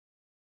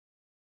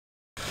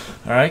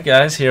Alright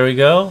guys, here we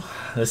go.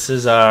 This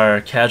is our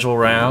casual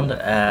round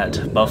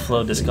at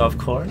Buffalo Disc Golf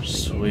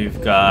Course.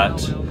 We've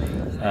got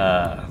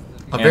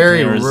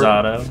Anthony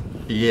Rosado.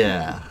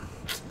 Yeah.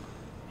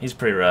 He's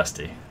pretty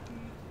rusty.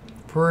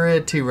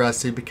 Pretty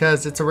rusty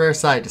because it's a rare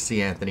sight to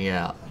see Anthony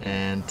out.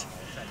 And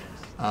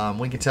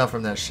we can tell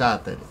from that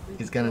shot that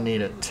he's going to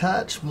need a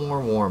touch more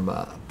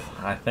warm-up.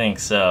 I think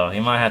so. He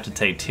might have to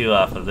take two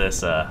off of this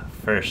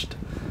first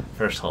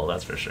hole,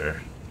 that's for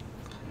sure.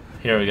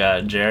 Here we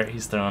got Jarrett.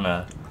 He's throwing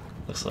a,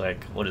 looks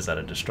like, what is that,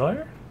 a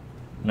destroyer?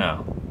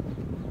 No.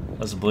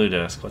 That's a blue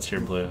disc. What's your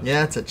blue?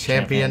 Yeah, it's a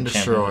champion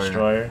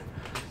destroyer.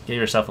 Get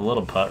yourself a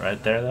little putt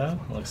right there, though.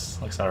 Looks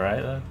all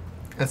right, though.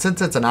 And since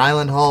it's an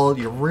island hole,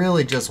 you're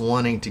really just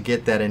wanting to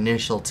get that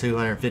initial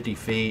 250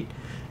 feet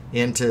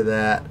into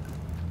that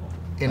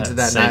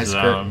nice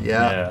zone.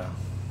 Yeah.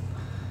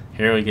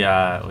 Here we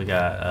got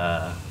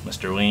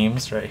Mr.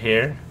 Weems right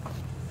here.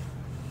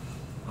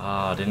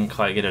 Oh, didn't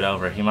quite get it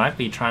over. He might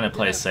be trying to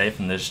play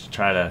safe and just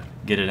try to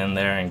get it in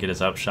there and get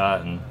his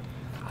upshot, and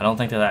I don't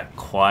think that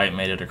quite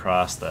made it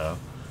across though.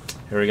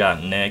 Here we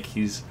got Nick.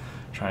 He's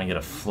trying to get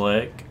a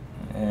flick,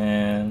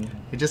 and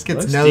he just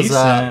gets nose decent,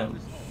 up.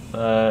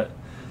 But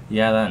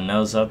yeah, that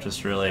nose up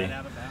just really,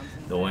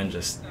 the wind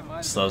just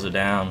slows it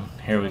down.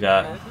 Here we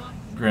got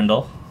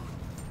Grindle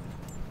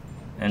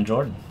and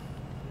Jordan.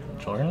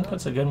 Jordan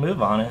puts a good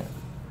move on it.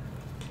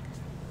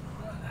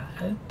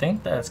 I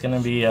think that's going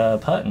to be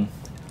putting.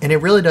 And it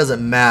really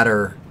doesn't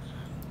matter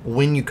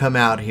when you come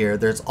out here.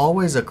 There's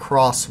always a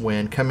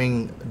crosswind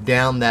coming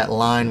down that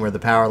line where the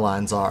power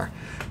lines are.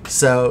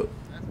 So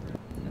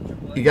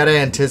you got to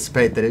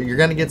anticipate that you're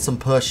going to get some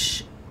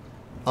push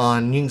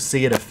on. You can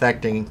see it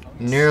affecting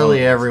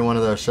nearly every one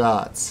of those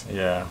shots.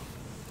 Yeah.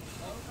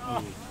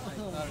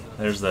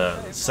 There's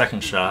the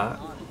second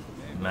shot.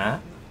 Matt.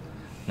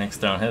 Nick's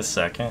throwing his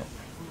second.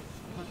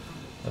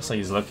 Looks like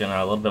he's looking a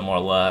little bit more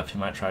left. He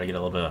might try to get a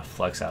little bit of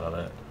flex out of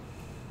it.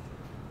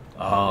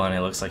 Oh, and it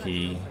looks like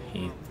he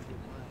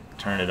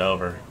turned it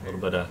over. A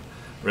little bit of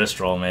wrist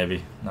roll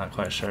maybe. Not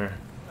quite sure.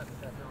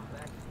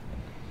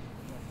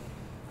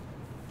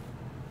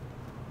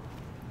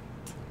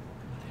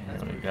 Here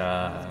we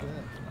got...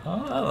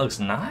 Oh, that looks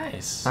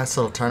nice. Nice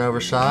little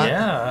turnover shot. Yeah,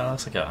 that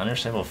looks like an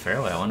unstable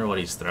fairway. I wonder what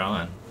he's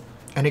throwing.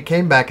 And it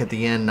came back at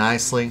the end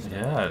nicely.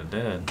 Yeah, it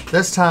did.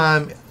 This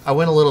time, I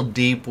went a little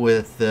deep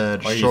with the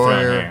destroyer. What are you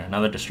throwing here?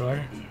 Another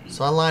destroyer?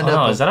 So I lined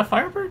up. Oh, is that a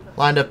Firebird?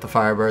 Lined up the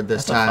Firebird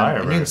this time.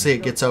 Firebird. And you can see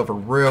it gets over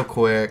real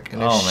quick,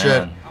 and it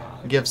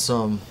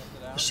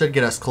should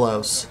get us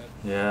close.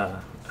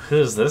 Yeah.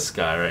 Who's this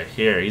guy right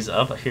here? He's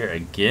up here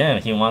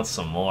again. He wants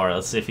some more.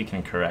 Let's see if he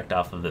can correct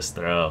off of this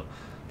throw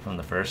from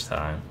the first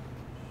time.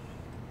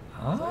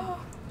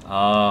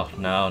 Oh,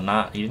 no,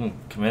 not. He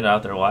didn't commit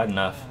out there wide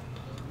enough.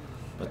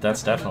 But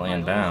that's definitely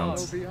in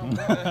bounds.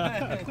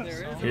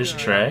 Here's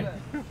Trey.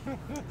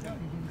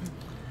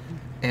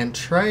 And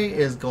Trey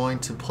is going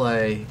to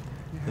play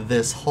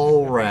this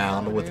whole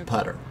round with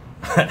putter.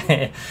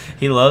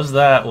 He loves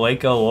that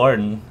Waco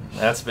Warden.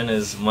 That's been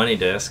his money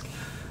disc.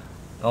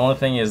 The only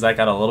thing is that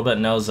got a little bit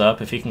nose up.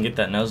 If he can get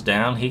that nose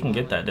down, he can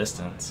get that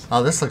distance.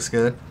 Oh, this looks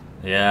good.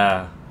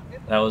 Yeah.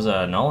 That was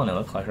Nolan, it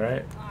looked like,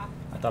 right?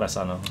 I thought I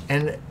saw Nolan.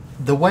 And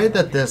the way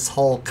that this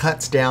hole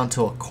cuts down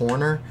to a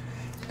corner,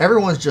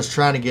 everyone's just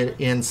trying to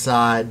get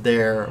inside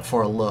there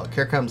for a look.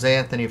 Here comes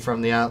Anthony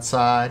from the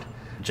outside.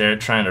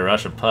 Jared trying to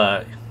rush a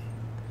putt.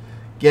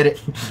 Get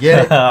it.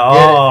 Get it.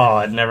 Oh,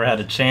 I never had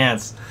a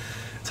chance.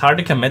 It's hard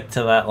to commit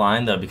to that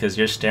line, though, because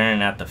you're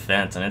staring at the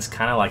fence, and it's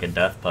kind of like a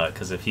death putt,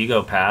 because if you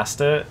go past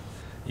it,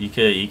 you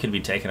could be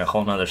taking a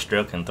whole nother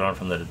stroke and throwing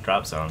from the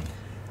drop zone.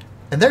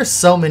 And there's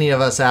so many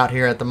of us out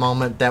here at the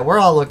moment that we're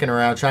all looking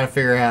around trying to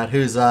figure out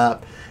who's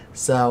up.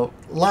 So,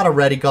 a lot of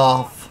ready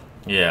golf.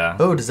 Yeah.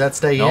 Oh, does that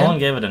stay in? Nolan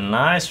gave it a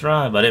nice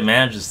run, but it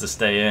manages to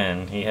stay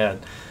in. He had...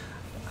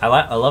 I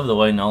love the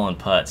way Nolan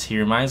putts. He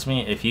reminds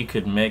me if you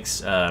could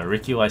mix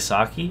Ricky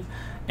Wysocki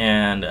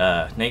and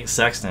Nate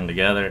Sexton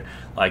together.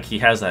 Like, he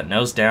has that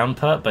nose down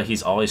putt, but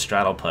he's always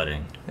straddle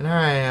putting. And here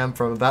I am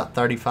from about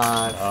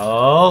 35.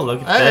 Oh,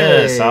 look at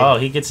this. Oh,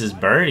 he gets his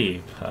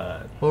birdie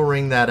putt. We'll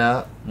ring that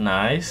up.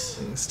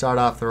 Nice. Start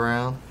off the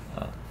round.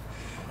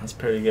 That's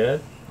pretty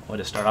good. Way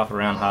to start off a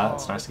round hot.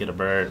 It's nice to get a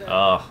bird.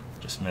 Oh,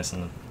 just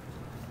missing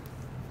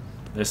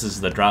the... This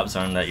is the drop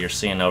zone that you're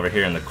seeing over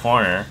here in the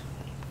corner.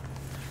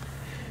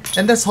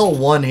 And this whole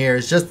one here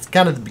is just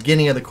kind of the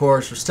beginning of the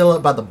course. We're still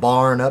up by the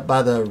barn, up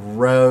by the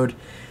road.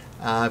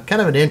 Kind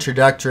of an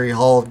introductory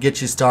hole to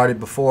get you started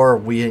before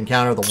we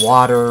encounter the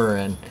water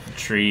and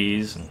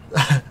trees.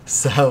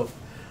 So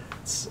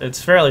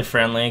it's fairly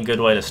friendly. Good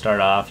way to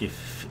start off. You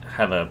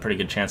have a pretty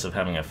good chance of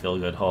having a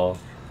feel-good hole.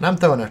 And I'm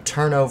throwing a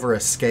turnover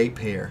escape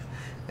here.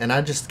 And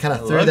I just kind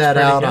of threw that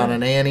out on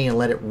an ante and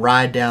let it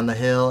ride down the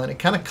hill. And it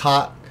kind of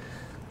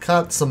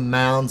caught some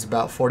mounds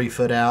about 40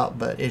 foot out,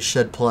 but it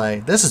should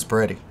play. This is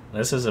pretty.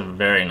 This is a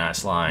very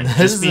nice line.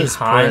 Just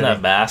behind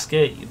that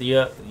basket,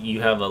 you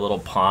have a little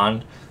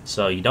pond,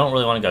 so you don't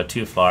really want to go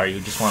too far.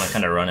 You just want to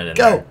kind of run it in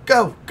there.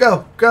 Go, go,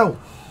 go, go.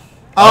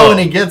 Oh, and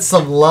he gets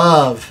some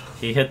love.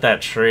 He hit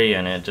that tree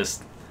and it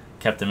just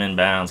kept him in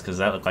bounds because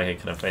that looked like it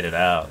could have faded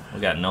out. We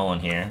got Nolan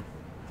here.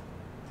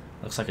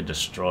 Looks like a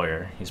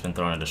destroyer. He's been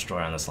throwing a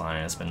destroyer on this line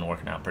and it's been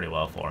working out pretty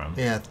well for him.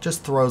 Yeah,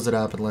 just throws it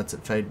up and lets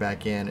it fade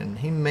back in. And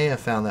he may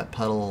have found that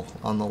puddle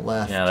on the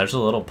left. Yeah, there's a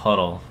little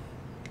puddle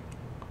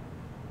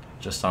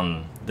just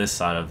on this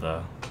side of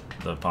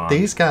the pond.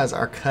 These guys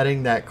are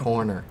cutting that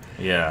corner.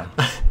 Yeah.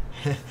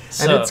 And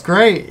So- it's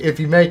great if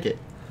you make it.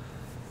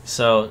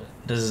 So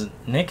does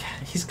Nick?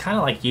 He's kind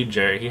of like you,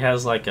 Jerry. He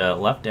has like a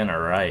left and a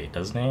right,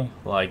 doesn't he?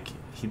 Like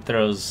he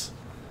throws.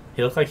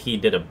 He looked like he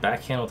did a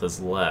backhand with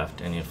his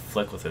left and he'd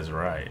flick with his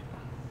right.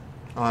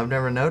 Oh, I've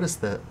never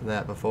noticed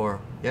that before.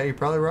 Yeah, you're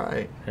probably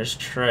right. There's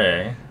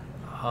Trey.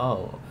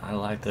 Oh, I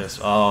like this.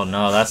 Oh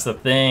no, that's the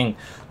thing.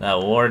 That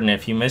Warden.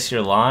 If you miss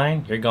your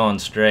line, you're going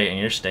straight and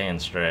you're staying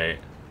straight.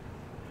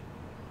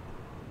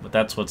 But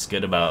that's what's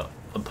good about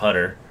a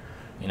putter.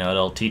 You know,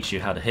 it'll teach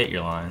you how to hit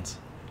your lines.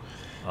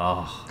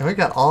 Oh, And we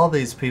got all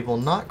these people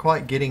not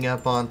quite getting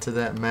up onto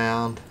that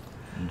mound.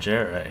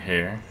 Jarrett right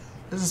here.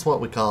 This is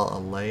what we call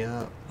a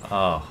layup.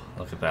 Oh,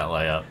 look at that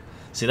layup.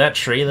 See that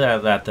tree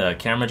that the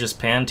camera just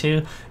panned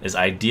to is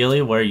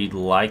ideally where you'd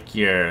like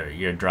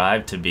your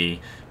drive to be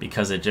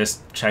because it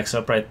just checks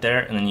up right there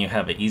and then you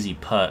have an easy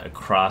putt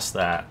across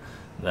that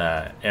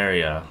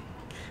area.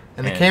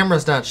 And the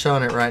camera's not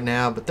showing it right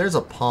now, but there's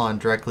a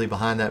pond directly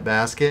behind that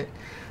basket.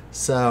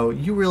 So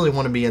you really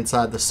want to be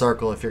inside the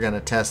circle if you're going to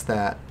test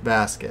that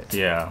basket.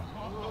 Yeah.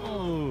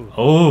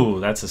 Oh,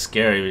 that's a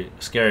scary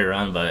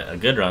run, but a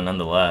good run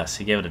nonetheless.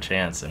 He gave it a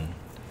chance and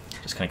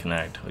just couldn't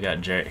connect. We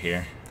got Jarrett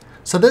here.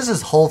 So this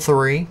is hole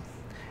 3.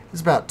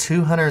 It's about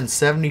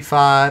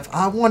 275.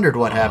 I wondered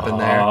what happened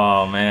there.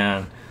 Oh,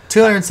 man.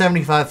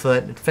 275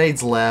 foot. It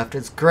fades left.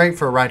 It's great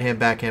for a right-hand,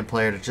 backhand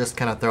player to just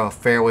kind of throw a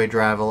fairway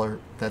driver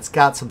that's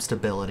got some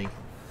stability.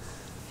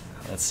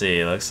 Let's see.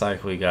 It looks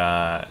like we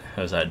got,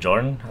 who's that,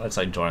 Jordan? It looks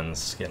like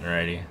Jordan's getting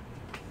ready.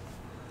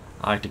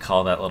 I like to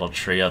call that little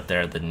tree up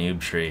there the noob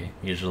tree.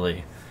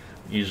 Usually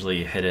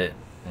you hit it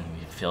and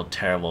you feel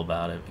terrible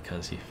about it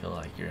because you feel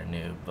like you're a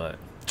noob, but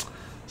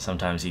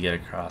sometimes you get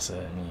across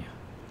it and you...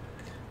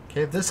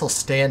 Okay, if this will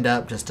stand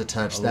up just a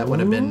touch, that would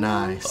have been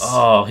nice.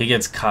 Oh, he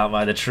gets caught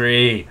by the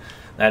tree.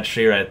 That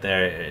tree right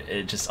there,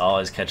 it just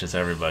always catches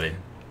everybody.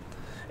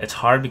 It's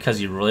hard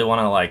because you really want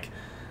to like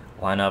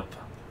line up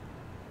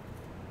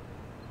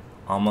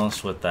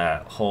almost with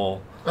that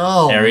whole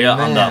area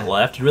on that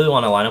left. You really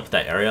want to line up with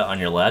that area on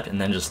your left and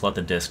then just let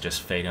the disc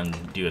just fade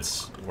and do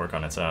its work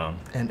on its own.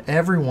 And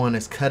everyone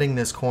is cutting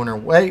this corner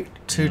way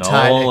too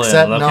tight,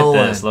 except look Nolan.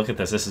 At this. Look at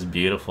this. This is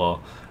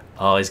beautiful.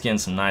 Oh, he's getting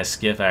some nice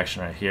skiff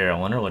action right here. I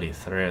wonder what he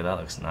threw. That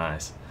looks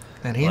nice.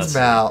 And he's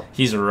about...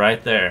 He's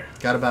right there.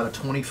 Got about a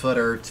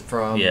 20-footer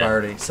from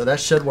birdie, so that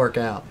should work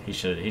out. He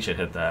should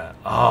hit that.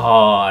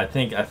 Oh, I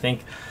think.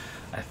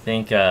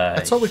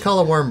 That's what we call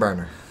a worm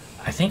burner.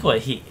 I think what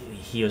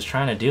he was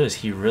trying to do is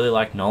he really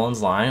liked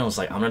Nolan's line and was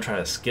like, I'm gonna try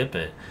to skip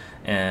it,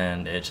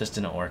 and it just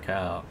didn't work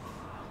out.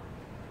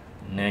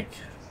 Nick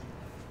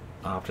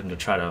opted to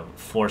try to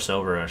force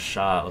over a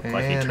shot. Looked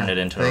like he turned it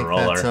into a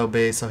roller. That's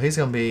OB, so he's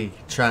gonna be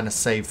trying to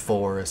save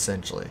 4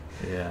 essentially.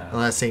 Yeah.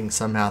 Unless he can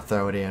somehow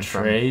throw it in.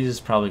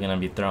 Trey's probably gonna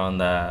be throwing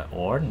that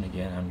Warden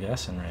again. I'm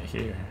guessing right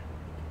here.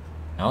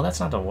 No, that's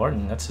not the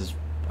Warden. That's his.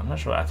 I'm not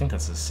sure. I think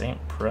that's his St.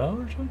 Pro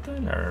or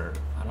something, or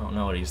I don't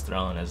know what he's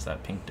throwing as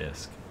that pink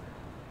disc.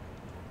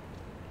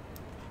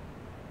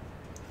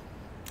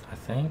 I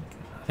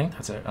think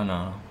that's it. Oh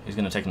no, he's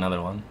gonna take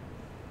another one.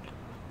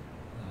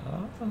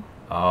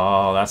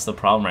 Oh, that's the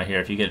problem right here.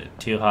 If you get it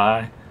too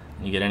high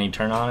and you get any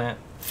turn on it,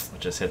 it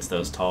just hits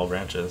those tall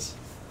branches.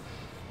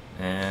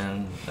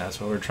 And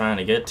that's what we're trying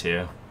to get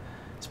to.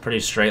 It's a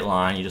pretty straight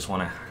line. You just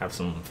want to have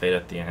some fade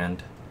at the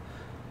end.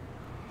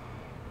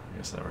 I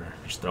guess that we're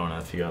just throwing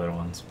out a few other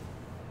ones.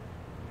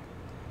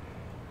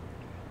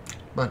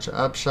 Bunch of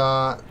up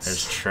shots.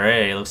 There's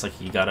Trey. Looks like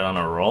he got it on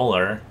a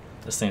roller.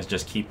 This thing's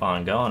just keep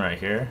on going right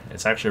here.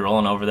 It's actually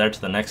rolling over there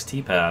to the next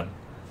tee pad.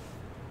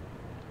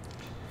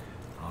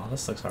 Oh,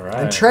 this looks alright.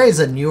 And Trey's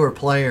a newer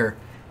player,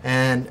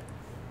 and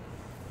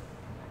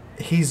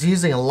he's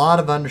using a lot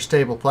of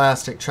understable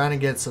plastic, trying to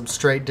get some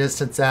straight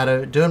distance out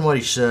of it, doing what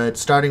he should,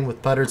 starting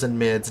with putters and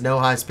mids, no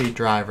high-speed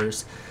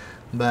drivers.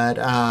 But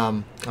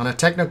on a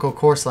technical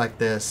course like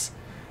this,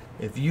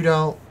 if you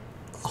don't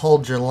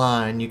hold your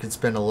line, you can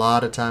spend a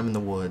lot of time in the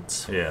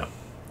woods. Yeah.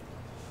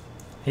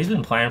 He's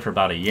been playing for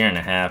about a year and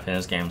a half, and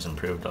his game's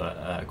improved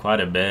quite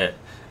a bit.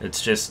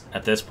 It's just,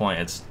 at this point,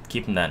 it's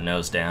keeping that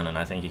nose down, and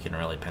I think he can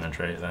really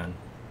penetrate then.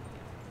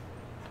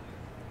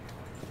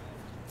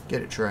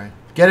 Get it, Trey.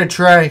 Get it,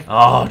 Trey.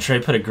 Oh, Trey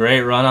put a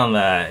great run on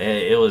that.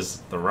 It was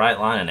the right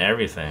line and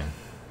everything.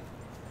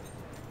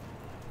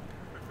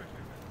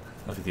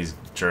 Look at these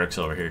jerks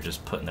over here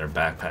just putting their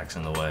backpacks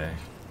in the way.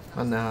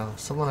 I know.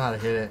 Someone ought to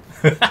hit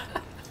it.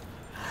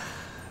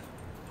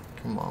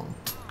 Come on.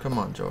 Come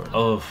on, Jordan.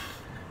 Oh.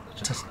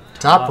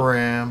 Top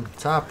rim.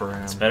 Top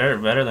rim. It's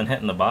better than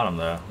hitting the bottom,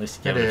 though. At least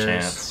you give it a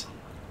chance.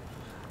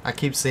 I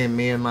keep seeing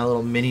me and my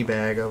little mini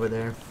bag over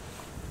there.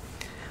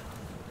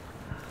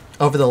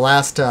 Over the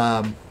last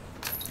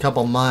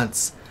couple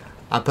months,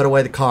 I put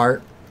away the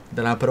cart,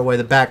 then I put away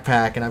the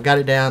backpack, and I've got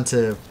it down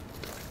to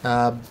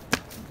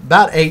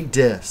about 8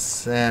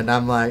 discs. And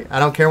I'm like, I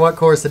don't care what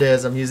course it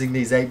is, I'm using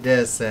these 8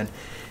 discs, and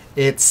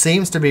it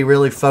seems to be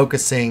really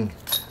focusing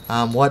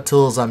what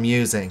tools I'm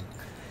using.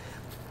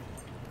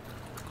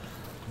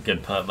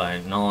 Good putt by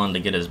Nolan to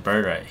get his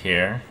bird right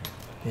here.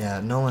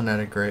 Yeah, Nolan had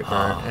a great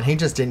bird, and he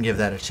just didn't give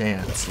that a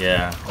chance.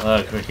 Yeah,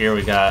 look, here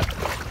we got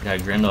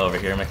Grindle over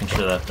here making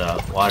sure that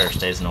the water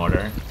stays in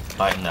order,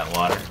 biting that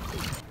water.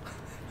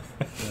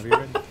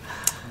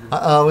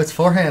 Uh-oh, it's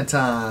forehand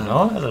time.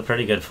 Nolan has a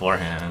pretty good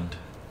forehand.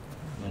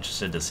 I'm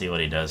interested to see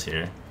what he does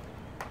here.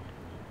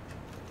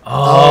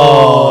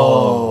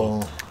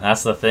 Oh,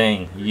 that's the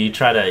thing. You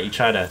try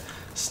to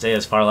stay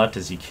as far left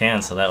as you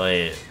can, so that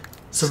way.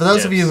 So for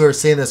those of you who are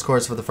seeing this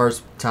course for the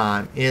first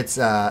time, it's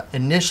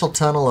initial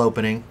tunnel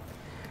opening,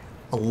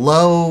 a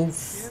low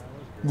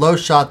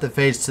shot that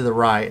fades to the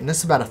right, and this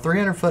is about a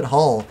 300-foot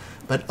hole,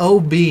 but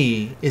OB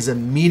is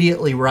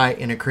immediately right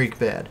in a creek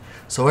bed.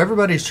 So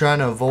everybody's trying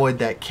to avoid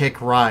that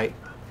kick right.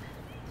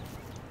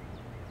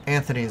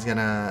 Anthony's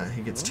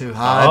he gets too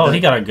high. Oh, he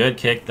got a good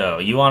kick though.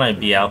 You want to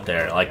be out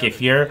there. Like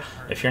if you're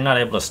not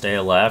able to stay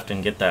left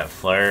and get that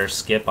flare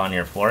skip on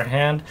your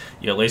forehand,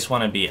 you at least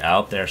want to be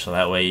out there so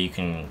that way you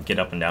can get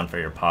up and down for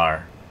your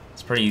par.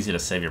 It's pretty easy to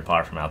save your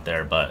par from out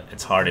there, but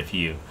it's hard if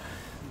you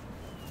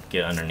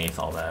get underneath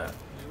all that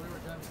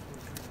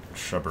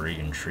shrubbery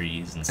and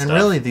trees and stuff. And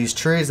really, these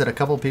trees that a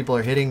couple people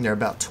are hitting, they're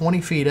about 20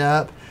 feet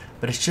up,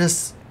 but it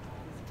just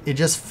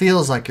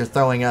feels like you're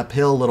throwing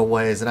uphill a little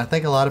ways, and I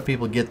think a lot of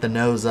people get the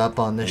nose up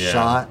on this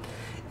shot,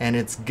 and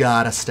it's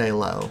got to stay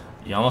low.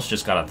 You almost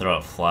just got to throw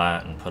it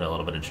flat and put a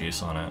little bit of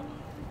juice on it.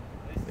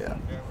 Yeah.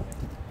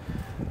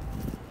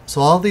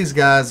 So all these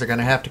guys are going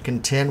to have to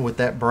contend with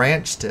that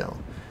branch still,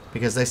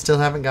 because they still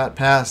haven't got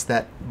past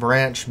that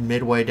branch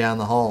midway down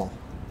the hole.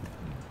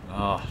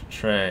 Oh,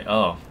 Trey.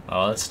 Oh,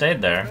 it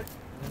stayed there.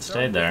 It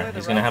stayed there.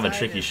 He's going to have a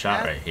tricky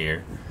shot right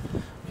here,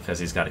 because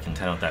he's got to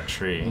contend with that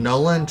tree.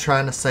 Nolan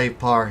trying to save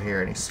par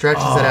here, and he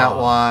stretches it out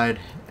wide,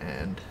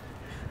 and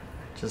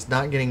just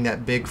not getting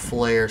that big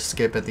flare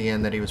skip at the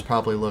end that he was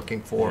probably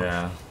looking for.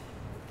 Yeah.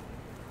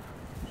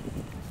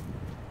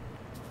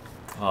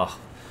 Oh,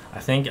 I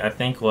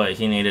think what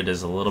he needed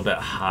is a little bit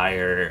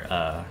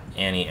higher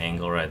ante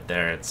angle right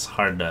there. It's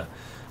hard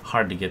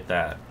to get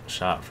that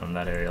shot from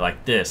that area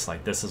like this.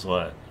 Like this is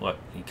what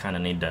you kind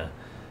of need to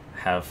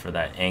have for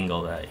that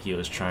angle that he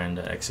was trying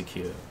to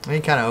execute.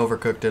 He kind of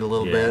overcooked it a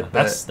little bit.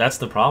 But That's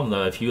the problem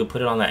though. If you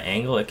put it on that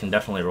angle, it can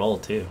definitely roll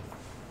too.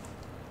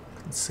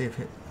 Let's see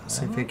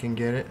if he can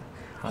get it.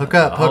 Hook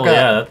up.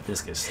 Yeah,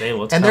 this is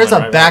stable. And there's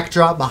a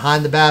backdrop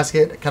behind the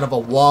basket, kind of a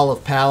wall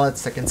of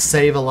pallets that can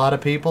save a lot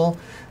of people.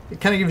 It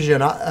kind of gives you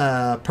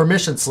a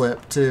permission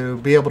slip to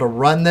be able to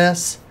run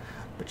this,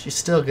 but you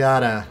still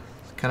gotta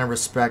kind of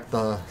respect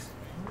the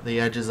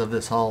edges of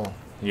this hole.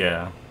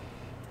 Yeah.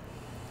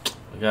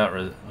 We got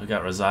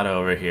Rosado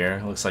over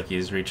here. Looks like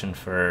he's reaching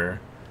for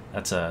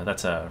that's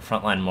a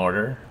frontline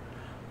mortar,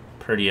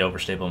 pretty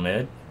overstable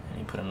mid, and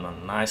he put in a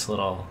nice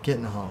little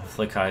getting a hole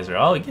flick hyzer.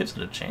 Oh, he gives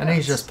it a chance. And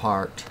he's just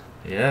parked.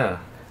 Yeah.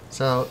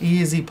 So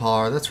easy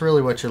par. That's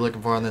really what you're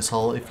looking for on this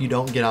hole. If you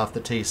don't get off the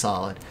tee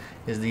solid,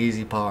 is the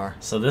easy par.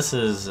 So this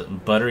is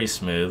buttery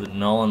smooth.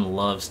 Nolan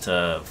loves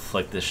to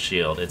flick this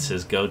shield. It's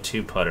his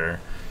go-to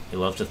putter. He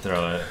loves to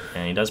throw it,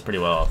 and he does pretty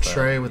well off that.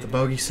 Trey with the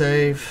bogey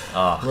save.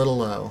 A little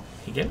low.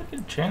 He gave it a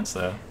good chance,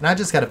 though. And I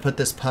just got to put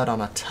this putt on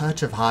a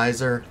touch of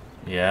hyzer.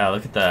 Yeah,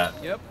 look at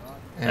that. Yep.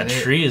 And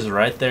that tree is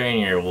right there in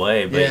your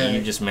way, but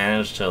you just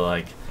managed to,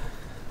 like,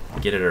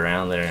 get it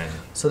around there. And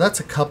so that's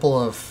a couple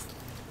of...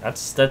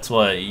 That's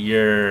what,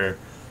 you're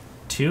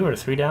 2 or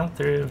 3 down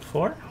through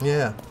 4?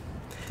 Yeah.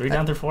 3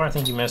 down through 4? I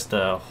think you missed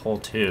the whole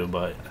 2,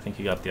 but I think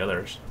you got the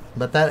others.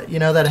 But that,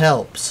 that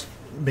helps,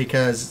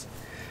 because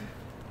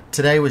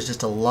today was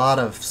just a lot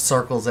of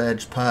circles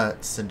edge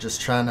putts and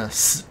just trying to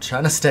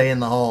stay in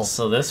the hole.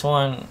 So this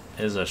one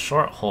is a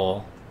short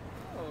hole.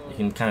 You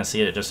can kind of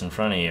see it just in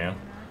front of you.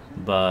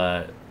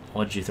 But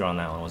what did you throw on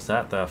that one? Was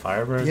that the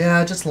Firebird? Yeah,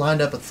 I just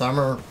lined up a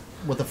thumber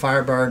with the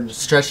Firebird and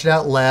stretched it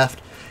out left,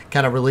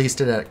 kind of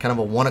released it at kind of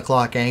a 1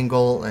 o'clock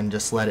angle, and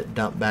just let it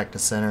dump back to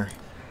center.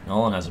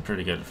 Nolan has a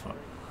pretty good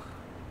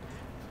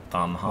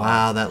tomahawk.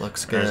 Wow, that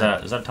looks good. Is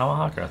that a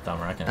tomahawk or a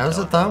thumber? I can't That was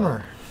a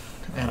thumber.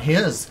 And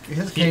his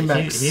came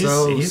back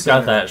He's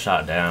got that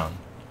shot down.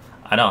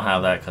 I don't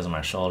have that because of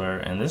my shoulder,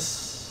 and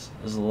this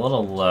is a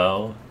little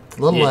low.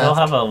 He'll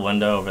have a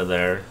window over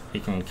there. He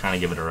can kind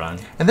of give it a run.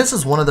 And this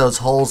is one of those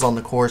holes on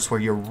the course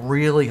where you're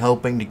really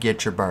hoping to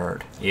get your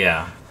bird.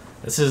 Yeah.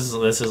 This is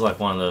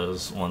like one of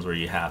those ones where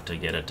you have to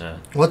get it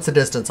to... What's the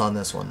distance on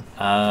this one?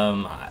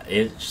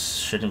 It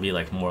shouldn't be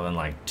like more than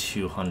like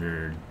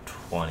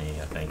 220,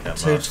 I think.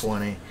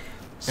 220.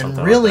 And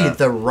really,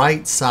 the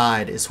right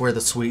side is where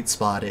the sweet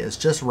spot is,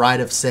 just right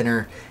of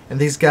center. And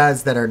these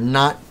guys that are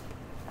not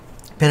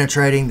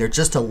penetrating, they're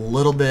just a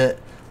little bit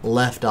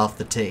left off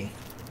the tee.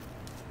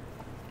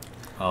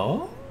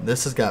 Oh?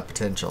 This has got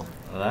potential.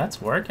 Well,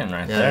 that's working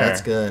right there. Yeah,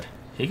 that's good.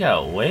 He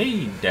got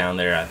way down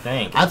there, I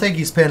think. I think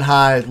he's pinned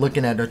high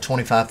looking at a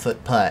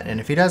 25-foot putt. And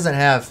if he doesn't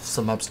have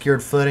some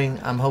obscured footing,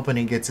 I'm hoping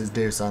he gets his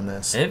deuce on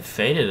this. It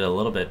faded a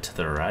little bit to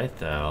the right,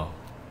 though.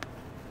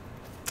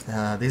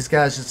 These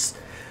guys just...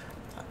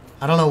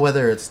 I don't know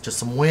whether it's just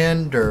some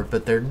wind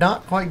but they're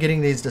not quite getting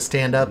these to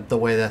stand up the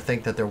way that I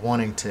think that they're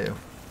wanting to.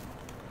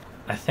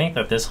 I think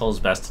that this hole's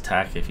best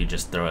attack if you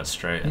just throw it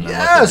straight. And then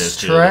Yes,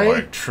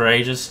 Trey.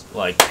 Trey just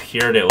like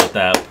cured it with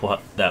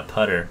that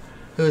putter.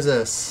 Who's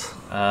this?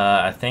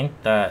 I think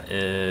that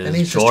is And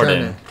he's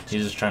Jordan. Just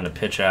He's just trying to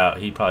pitch out.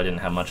 He probably didn't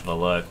have much of a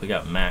look. We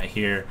got Matt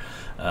here,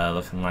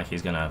 looking like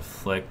he's gonna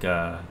flick.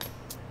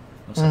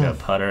 Looks like a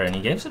putter, and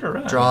he gives it a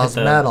run. Draws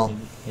metal.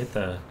 Hit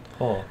the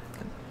hole.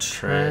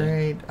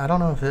 Trey. I don't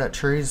know if that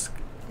tree's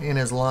in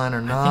his line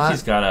or not. I think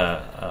he's got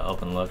a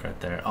open look right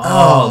there.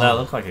 Oh, that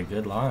looked like a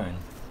good line.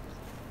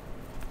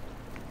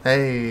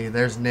 Hey,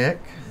 there's Nick.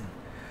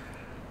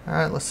 All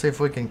right, let's see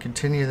if we can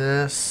continue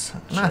this.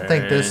 And I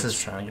think this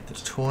is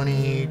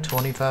 20,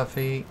 25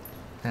 feet,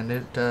 and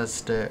it does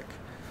stick.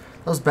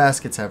 Those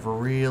baskets have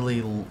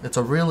it's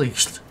a really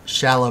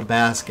shallow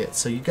basket,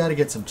 so you got to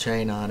get some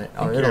chain on it.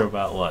 I think you're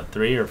about, what,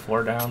 3 or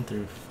 4 down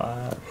through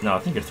 5? No, I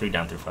think you're 3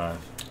 down through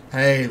 5.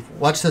 Hey,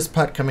 watch this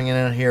putt coming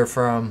in here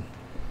from...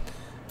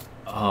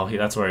 Oh,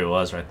 that's where he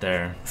was right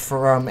there.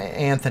 From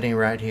Anthony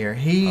right here.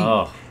 He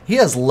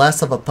has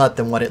less of a putt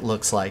than what it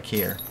looks like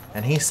here.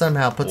 And he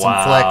somehow puts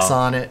some flex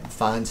on it and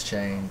finds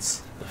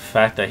chains. The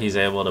fact that he's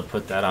able to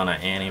put that on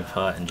an Annie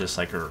putt and just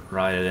like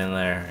ride it in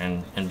there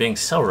and being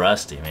so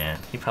rusty, man.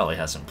 He probably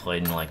hasn't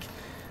played in like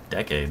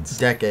decades.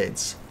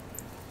 Decades.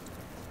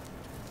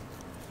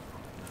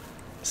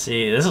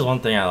 See, this is one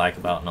thing I like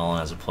about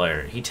Nolan as a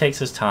player. He takes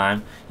his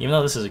time. Even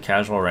though this is a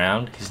casual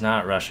round, he's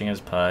not rushing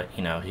his putt.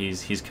 You know,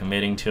 he's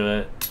committing to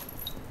it.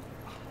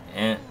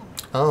 And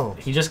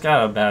he just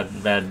got a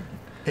bad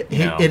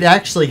it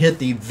actually hit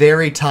the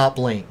very top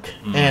link.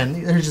 And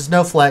there's just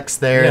no flex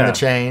there in the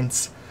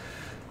chains.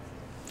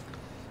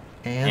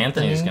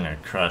 Anthony's going to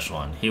crush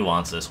one. He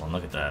wants this one.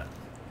 Look at that.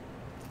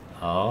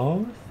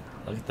 Oh,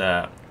 look at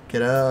that.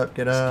 Get up,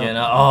 get up.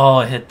 Oh,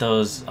 hit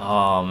those.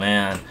 Oh,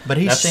 man. But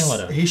he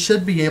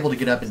should be able to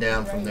get up and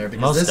down from there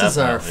because this is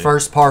our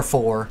first par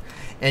 4,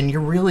 and you're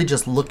really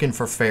just looking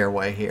for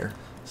fairway here.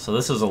 So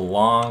this is a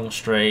long,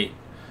 straight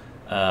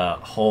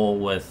hole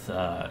with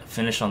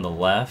finish on the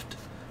left,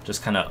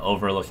 just kind of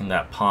overlooking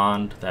that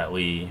pond that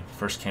we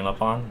first came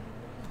up on.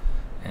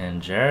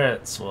 And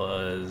Jarrett's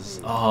was...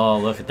 Oh,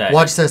 look at that.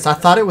 Watch this. I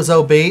thought it was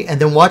OB,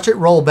 and then watch it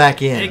roll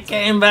back in. It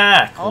came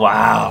back.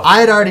 Wow. I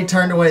had already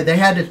turned away. They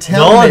had to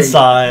tell me. No one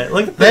saw it.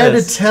 Look at this. They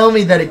had to tell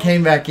me that it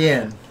came back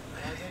in.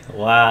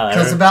 Wow.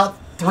 Because about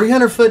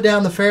 300 foot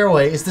down the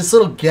fairway is this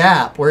little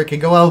gap where it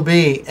could go OB,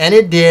 and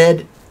it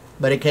did,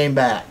 but it came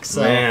back.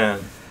 So.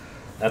 Man,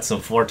 that's some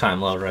 4-time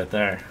love right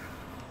there.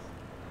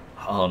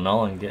 Oh,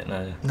 Nolan getting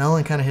a...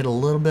 Nolan kind of hit a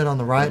little bit on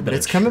the right, but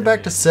it's coming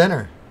back to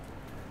center.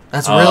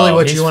 That's really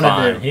what you want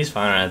to do. He's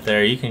fine right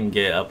there. You can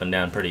get up and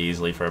down pretty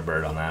easily for a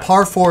bird on that.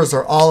 Par 4s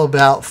are all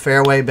about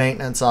fairway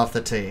maintenance off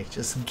the tee.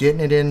 Just getting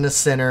it in the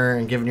center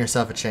and giving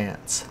yourself a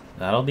chance.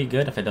 That'll be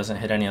good if it doesn't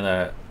hit any of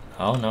that.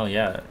 Oh, no,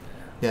 yeah.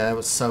 Yeah, it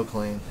was so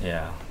clean.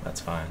 Yeah,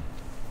 that's fine.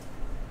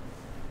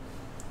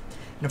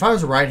 And if I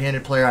was a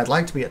right-handed player, I'd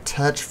like to be a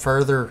touch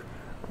further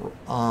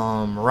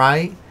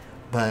right,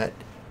 but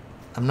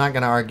I'm not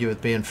going to argue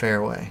with being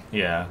fairway.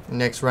 Yeah.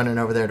 Nick's running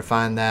over there to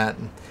find that.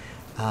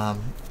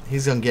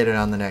 He's going to get it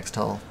on the next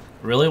hole.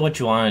 Really what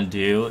you want to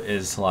do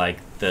is like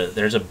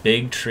there's a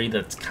big tree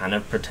that's kind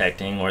of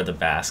protecting where the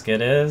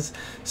basket is.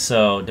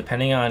 So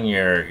depending on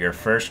your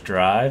first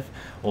drive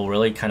will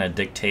really kind of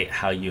dictate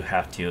how you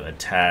have to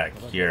attack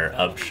your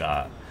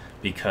upshot,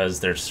 because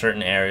there's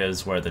certain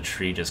areas where the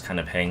tree just kind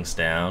of hangs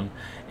down,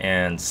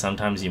 and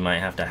sometimes you might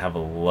have to have a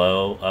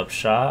low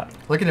upshot.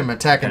 Look at him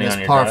attacking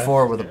this par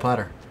 4 with a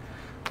putter.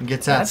 He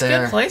gets out there.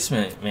 That's good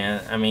placement,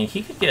 man. I mean,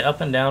 he could get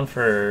up and down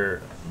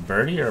for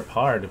birdie or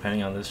par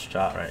depending on this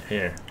shot right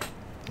here.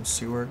 Let's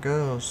see where it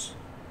goes.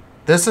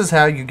 This is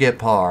how you get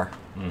par.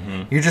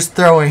 You're just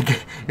throwing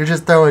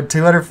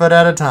 200 foot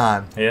at a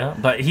time. Yeah,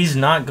 but he's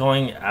not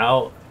going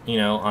out, you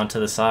know, onto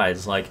the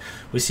sides. Like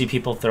we see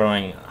people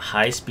throwing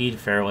high speed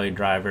fairway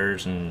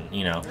drivers and,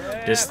 you know,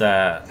 just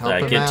that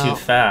get too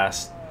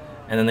fast,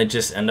 and then they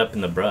just end up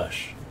in the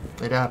brush.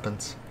 It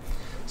happens.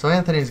 So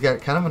Anthony's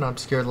got kind of an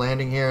obscured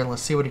landing here, and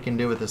let's see what he can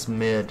do with this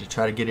mid to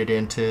try to get it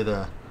into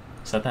the...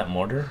 Is that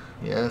mortar?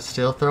 Yeah,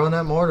 still throwing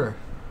that mortar.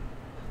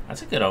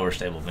 That's a good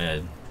overstable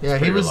mid. Yeah,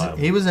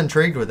 he was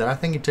intrigued with it. I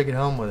think he took it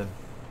home with him.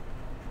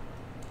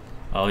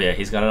 Oh yeah,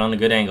 he's got it on a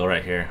good angle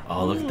right here.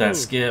 Oh, look at that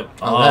skip.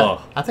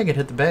 Oh, I think it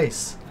hit the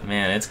base.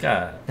 Man, it's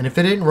got... And if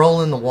it didn't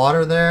roll in the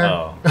water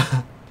there,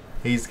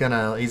 he's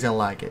gonna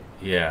like it.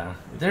 Yeah,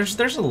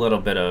 there's a little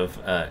bit of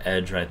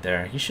edge right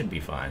there. He should be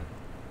fine.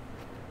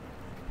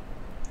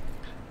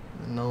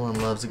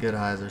 Nolan loves a good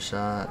hyzer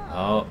shot.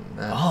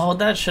 Oh,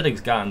 that should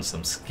have gotten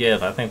some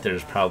skip. I think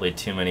there's probably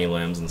too many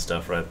limbs and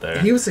stuff right there.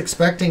 He was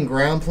expecting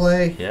ground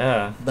play.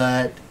 Yeah.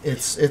 But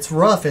it's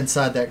rough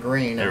inside that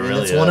green. It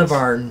really it's is. one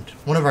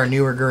of our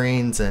newer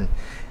greens, and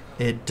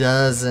it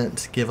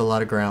doesn't give a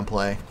lot of ground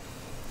play.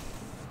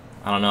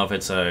 I don't know if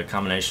it's a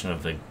combination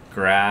of the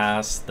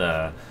grass,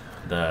 the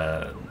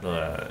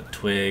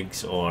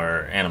twigs,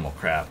 or animal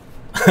crap.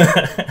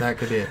 That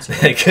could be it too.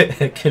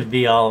 It could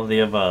be all of the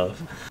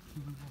above.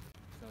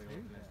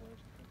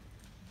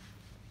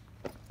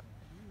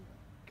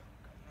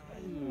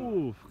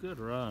 Ooh, good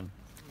run.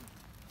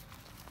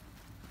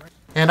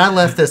 And I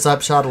left this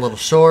upshot a little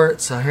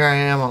short, so here I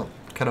am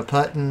kind of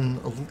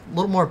putting, a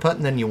little more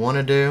putting than you want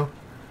to do.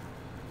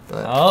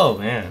 But oh,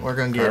 man. we're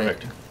going to get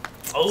it.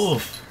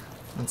 Oof.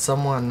 And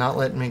someone not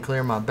letting me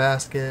clear my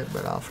basket,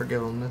 but I'll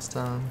forgive them this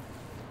time.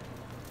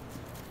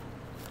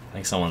 I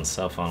think someone's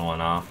cell phone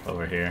went off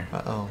over here.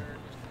 Uh-oh.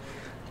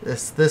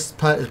 This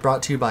putt is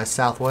brought to you by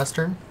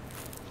Southwestern.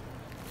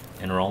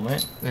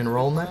 Enrollment.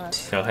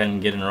 Enrollment. Go ahead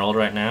and get enrolled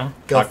right now.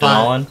 Go Talk to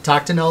Nolan.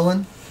 Talk to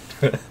Nolan.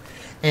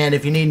 And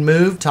if you need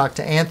move, talk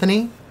to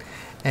Anthony.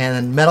 And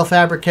then metal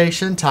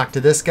fabrication, talk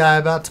to this guy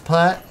about to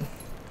putt.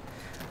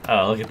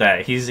 Oh, look at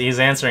that. He's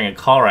answering a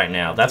call right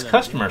now. That's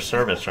customer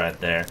service right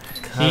there.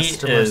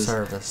 Customer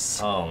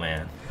service. Oh,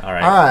 man. All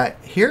right. All right.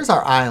 Here's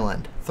our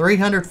island.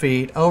 300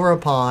 feet over a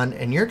pond,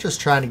 and you're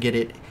just trying to get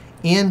it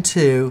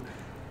into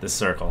this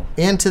circle.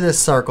 Into this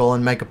circle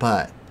and make a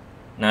putt.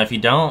 Now, if you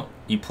don't,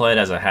 you play it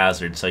as a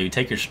hazard. So you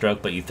take your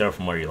stroke, but you throw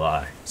from where you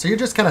lie. So you're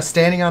just kind of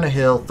standing on a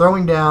hill,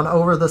 throwing down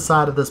over the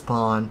side of this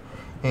pond,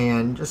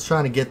 and just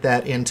trying to get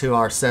that into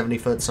our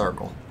 70-foot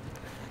circle.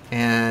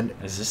 And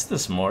is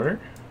this mortar?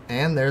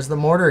 And there's the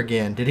mortar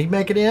again. Did he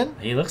make it in?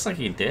 He looks like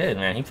he did,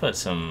 man. He put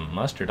some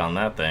mustard on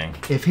that thing.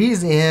 If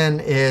he's in,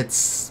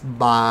 it's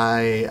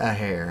by a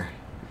hair.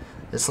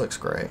 This looks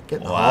great. Get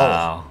in the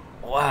hole.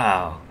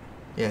 Wow.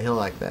 Yeah, he'll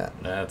like that.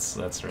 That's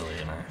really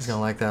nice. He's gonna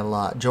like that a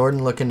lot.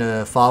 Jordan looking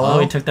to follow. Oh,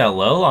 he took that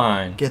low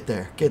line. Get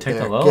there. Get there.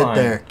 The low get line.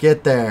 there.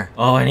 Get there.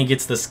 Oh, and he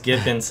gets the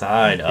skip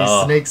inside.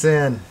 He sneaks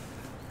in.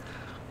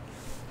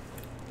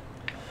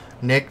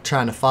 Nick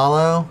trying to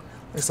follow.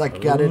 Looks like he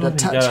got it a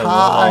touch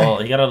high.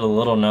 He got it a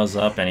little nose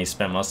up, and he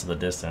spent most of the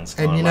distance.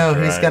 And you know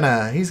he's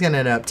gonna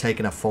end up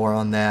taking a 4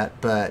 on that,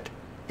 but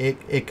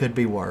it could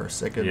be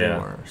worse. It could be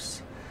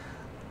worse.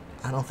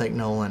 I don't think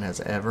Nolan has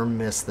ever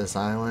missed this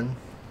island,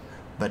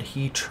 but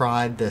he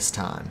tried this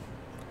time.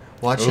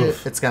 Watch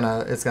it. It's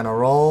gonna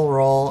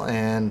roll,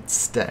 and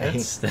stay.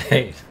 It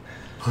stayed.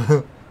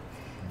 I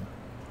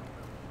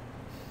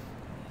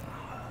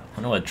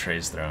wonder what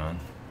Trey's throwing.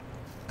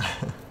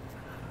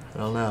 I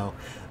don't know.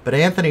 But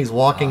Anthony's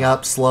walking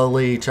up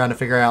slowly, trying to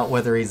figure out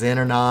whether he's in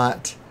or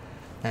not.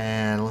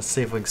 And let's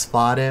see if we can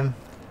spot him.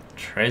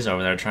 Trey's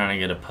over there trying to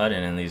get a putt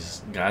in, and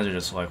these guys are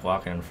just like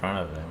walking in front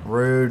of him.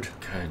 Rude.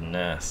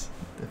 Goodness.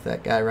 If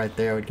that guy right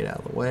there would get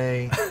out of the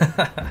way.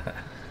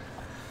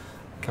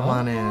 Come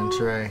on in,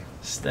 Trey.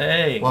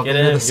 Stay. Welcome get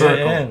in. to the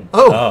circle. Get in.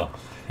 Oh.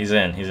 He's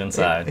in. He's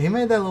inside. He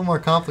made that a little more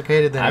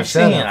complicated than he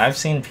should have. I've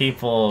seen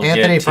people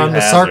Anthony get from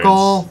the hazards.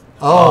 circle.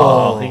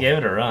 Oh, he gave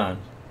it a run.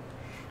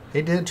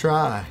 He did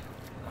try.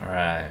 All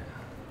right.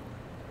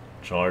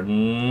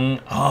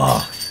 Jordan.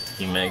 Oh,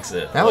 he makes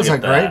it. That was a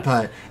great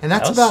putt. And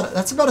that's about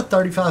a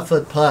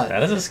 35-foot putt.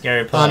 That is a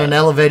scary putt. On an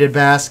elevated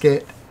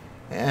basket.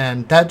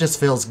 And that just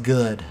feels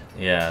good.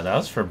 Yeah, that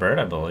was for Bird,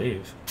 I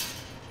believe.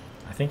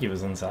 I think he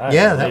was inside.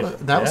 Yeah,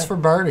 that was for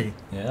birdie.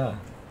 Yeah.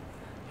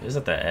 He was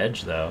at the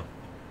edge, though.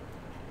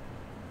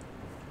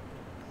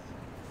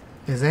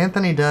 Is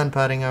Anthony done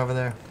putting over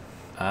there?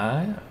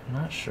 I'm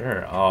not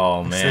sure.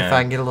 Oh, man. See if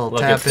I can get a little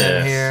tap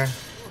in here.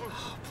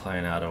 Oh,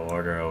 playing out of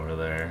order over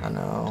there. I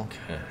know.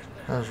 Good.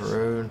 That was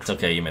rude. It's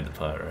okay, you made the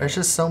putt, right? There's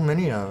just so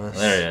many of us.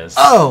 There it is.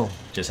 Oh!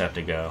 Just have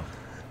to go.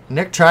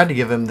 Nick tried to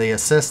give him the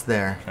assist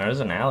there. There's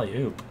an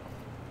alley-oop.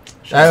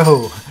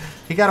 Oh,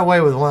 he got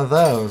away with one of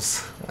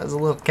those. That was a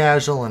little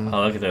casual. And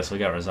oh, look at this. We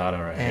got Rosado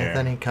right here.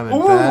 Anthony coming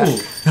back.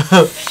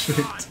 Oh,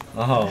 shoot.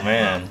 Oh,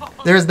 man.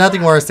 There's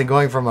nothing worse than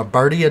going from a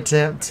birdie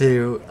attempt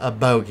to a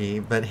bogey,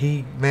 but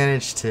he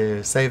managed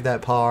to save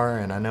that par,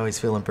 and I know he's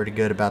feeling pretty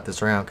good about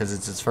this round because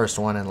it's his first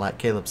one in, like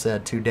Caleb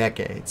said, 2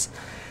 decades.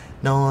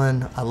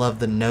 Nolan, I love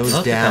the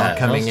nose down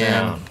coming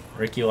in.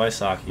 Ricky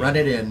Wysocki. Run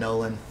it in,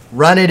 Nolan.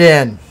 Run it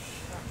in.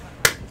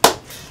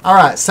 All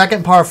right,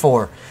 second par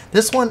 4.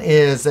 This one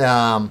is 2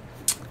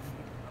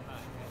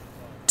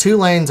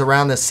 lanes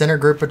around this center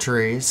group of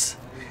trees.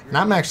 And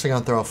I'm actually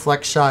going to throw a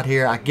flex shot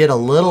here. I get a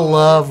little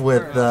love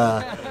with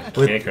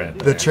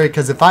the tree,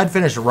 because if I'd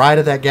finished right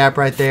at that gap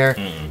right there,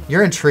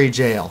 you're in tree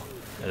jail.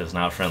 It is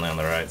not friendly on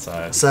the right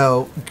side.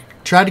 So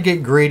tried to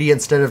get greedy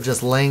instead of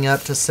just laying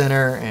up to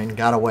center and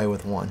got away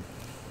with one.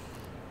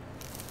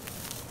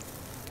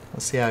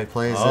 Let's see how he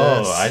plays this.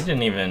 Oh, I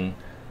didn't even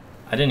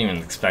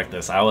expect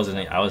this. I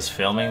was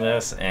filming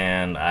this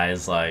and I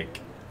was like,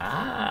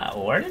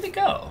 where did it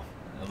go?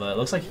 But it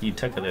looks like he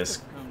took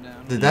this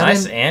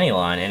nice Annie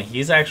line, and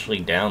he's actually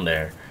down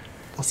there.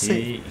 Let's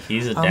see.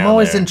 He's down I'm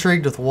always there.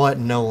 intrigued with what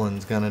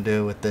Nolan's going to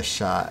do with this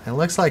shot. It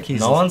looks like he's...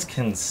 Nolan's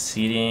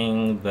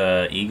conceding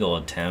the eagle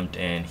attempt,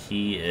 and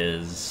he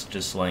is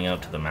just laying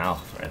up to the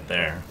mouth right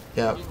there.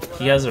 Yep.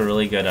 He has a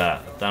really good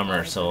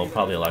thumber, so we'll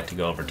probably like to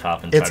go over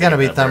top and It's going to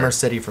be Thumber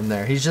City from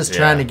there. He's just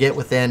trying to get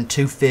within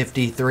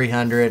 250,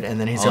 300, and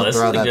then he's going to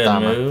throw that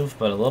thumber. This is a good move,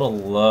 but a little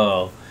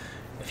low.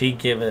 If he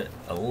give it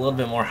a little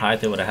bit more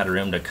height, they would have had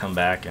room to come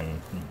back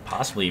and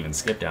possibly even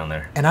skip down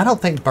there. And I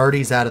don't think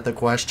birdie's out of the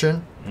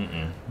question,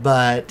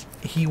 but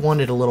he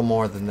wanted a little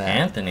more than that.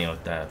 Anthony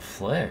with that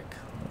flick.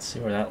 Let's see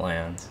where that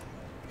lands.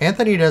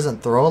 Anthony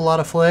doesn't throw a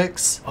lot of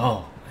flicks.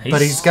 Oh,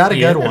 but he's got a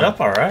good one. He ended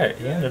up all right.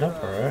 He ended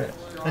up all right.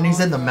 And he's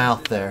in the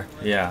mouth there.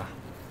 Yeah.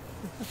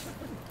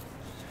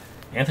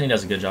 Anthony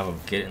does a good job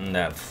of getting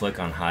that flick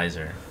on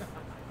hyzer.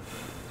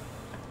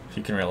 If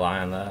you can rely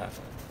on that,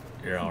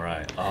 you're all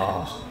right.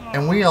 Oh.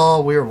 And we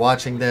were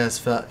watching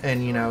this,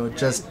 and you know,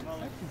 just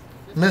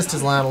missed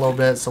his line a little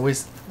bit, so we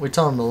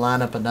told him to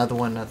line up another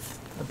one. I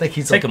think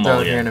he's going to throw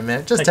it here in a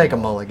minute. Just take a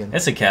mulligan.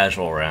 It's a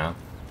casual round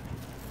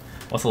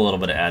with a little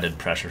bit of added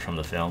pressure from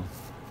the film.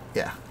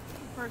 Yeah.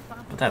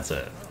 But that's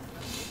it.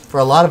 For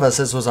a lot of us,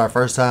 this was our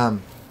first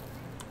time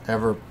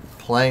ever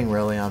playing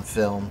really on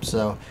film,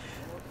 so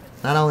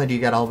not only do you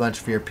got a whole bunch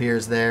of your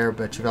peers there,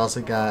 but you've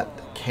also got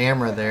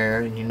camera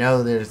there, and you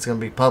know that it's going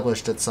to be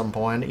published at some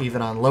point,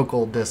 even on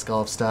local disc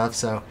golf stuff,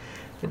 so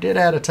it did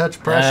add a touch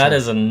of pressure. That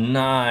is a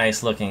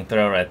nice looking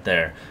throw right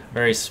there.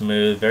 Very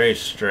smooth, very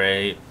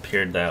straight,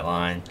 peered that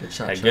line. Good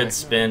shot, Had good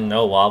spin,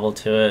 no wobble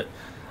to it.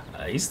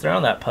 He's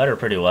throwing that putter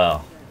pretty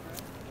well.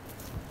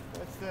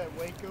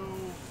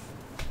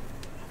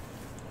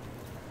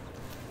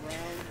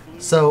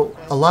 So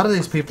a lot of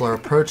these people are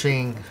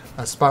approaching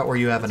a spot where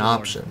you have an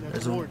option.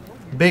 There's a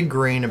big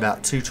green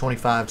about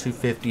 225,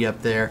 250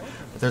 up there.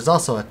 But there's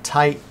also a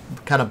tight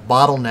kind of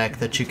bottleneck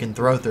that you can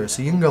throw through.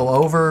 So you can go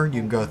over, you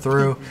can go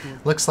through.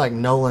 Looks like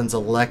Nolan's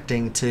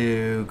electing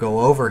to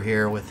go over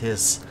here with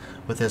his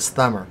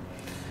thumber.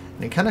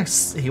 And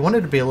he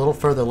wanted to be a little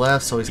further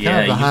left, so he's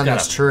kind of behind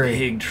this tree.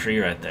 Big tree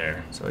right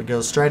there. So he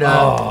goes straight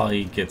up. Oh,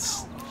 he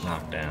gets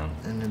knocked down.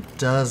 And it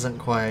doesn't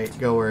quite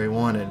go where he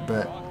wanted,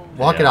 but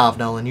walk it off,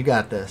 Nolan. You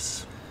got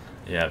this.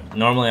 Yeah,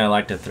 normally I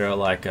like to throw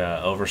like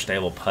a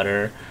overstable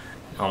putter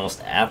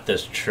almost at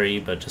this tree,